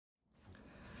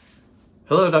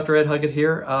Hello, Dr. Ed Huggett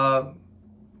here.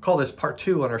 Call this part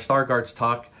 2 on our Stargardt's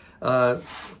talk.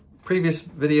 Previous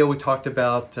video we talked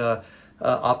about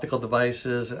optical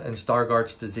devices and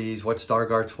Stargardt's disease, what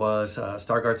Stargardt's was.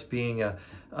 Stargardt's being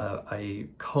a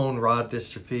cone rod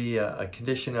dystrophy, a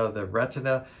condition of the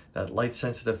retina, that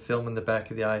light-sensitive film in the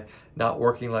back of the eye, not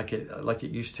working like it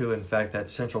used to. In fact, that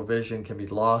central vision can be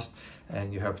lost,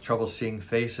 and you have trouble seeing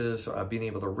faces, being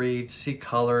able to read, see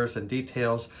colors and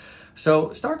details.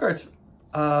 So Stargardt's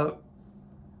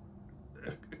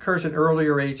occurs in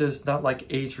earlier ages, not like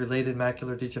age-related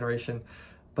macular degeneration.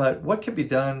 But what can be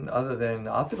done other than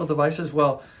optical devices?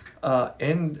 Well,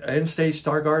 end-stage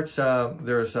Stargardt's,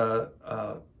 there's a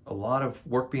lot of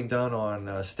work being done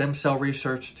on stem cell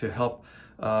research to help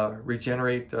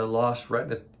regenerate lost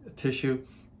retina tissue.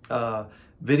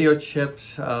 Video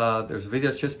chips, there's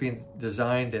video chips being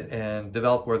designed and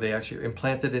developed where they actually are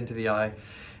implanted into the eye,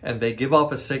 and they give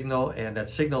off a signal, and that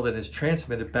signal then is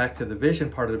transmitted back to the vision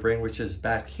part of the brain, which is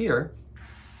back here,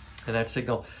 and that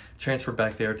signal transferred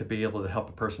back there to be able to help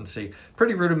a person see.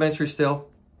 Pretty rudimentary still.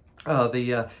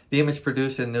 The image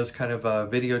produced in those kind of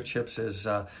video chips is,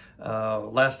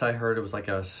 last I heard, it was like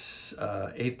a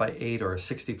 8x8 or a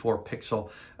 64 pixel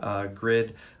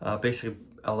grid, basically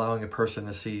allowing a person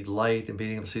to see light and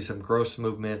being able to see some gross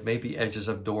movement, maybe edges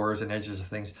of doors and edges of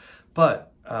things.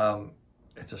 But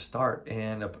it's a start,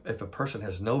 and if a person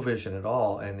has no vision at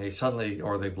all and they suddenly,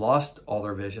 or they've lost all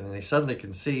their vision and they suddenly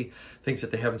can see things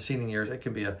that they haven't seen in years, it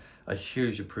can be a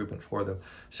huge improvement for them.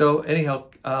 So anyhow,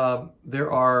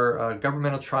 there are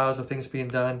governmental trials of things being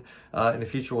done. In the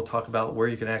future we'll talk about where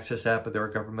you can access that, but there are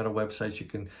governmental websites you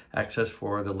can access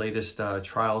for the latest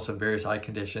trials on various eye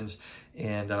conditions,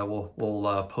 and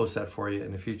we'll post that for you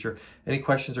in the future. Any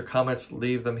questions or comments,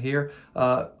 leave them here.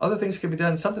 Other things can be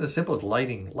done, something as simple as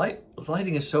lighting.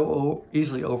 Lighting is so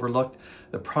easily overlooked.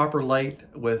 The proper light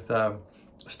with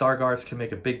Stargardt's can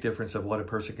make a big difference of what a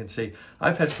person can see.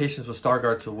 I've had patients with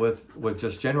Stargardt's with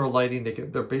just general lighting.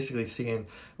 They're basically seeing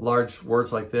large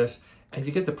words like this, and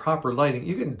you get the proper lighting,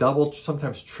 you can double,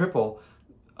 sometimes triple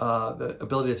the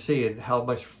ability to see, and how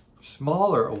much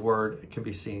smaller a word can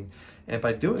be seen. And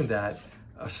by doing that,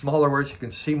 smaller words, you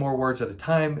can see more words at a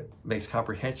time. It makes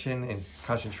comprehension and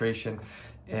concentration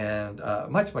and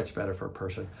much better for a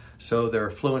person. So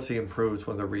their fluency improves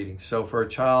when they're reading. So for a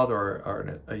child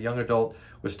or a young adult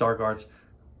with Stargardt's,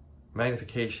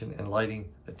 magnification and lighting,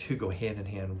 the two go hand in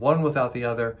hand. One without the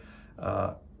other,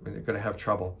 they're going to have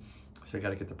trouble. So you got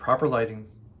to get the proper lighting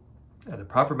and the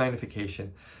proper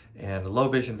magnification, and a low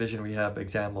vision rehab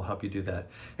exam will help you do that.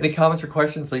 Any comments or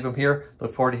questions, leave them here.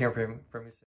 Look forward to hearing from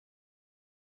you soon.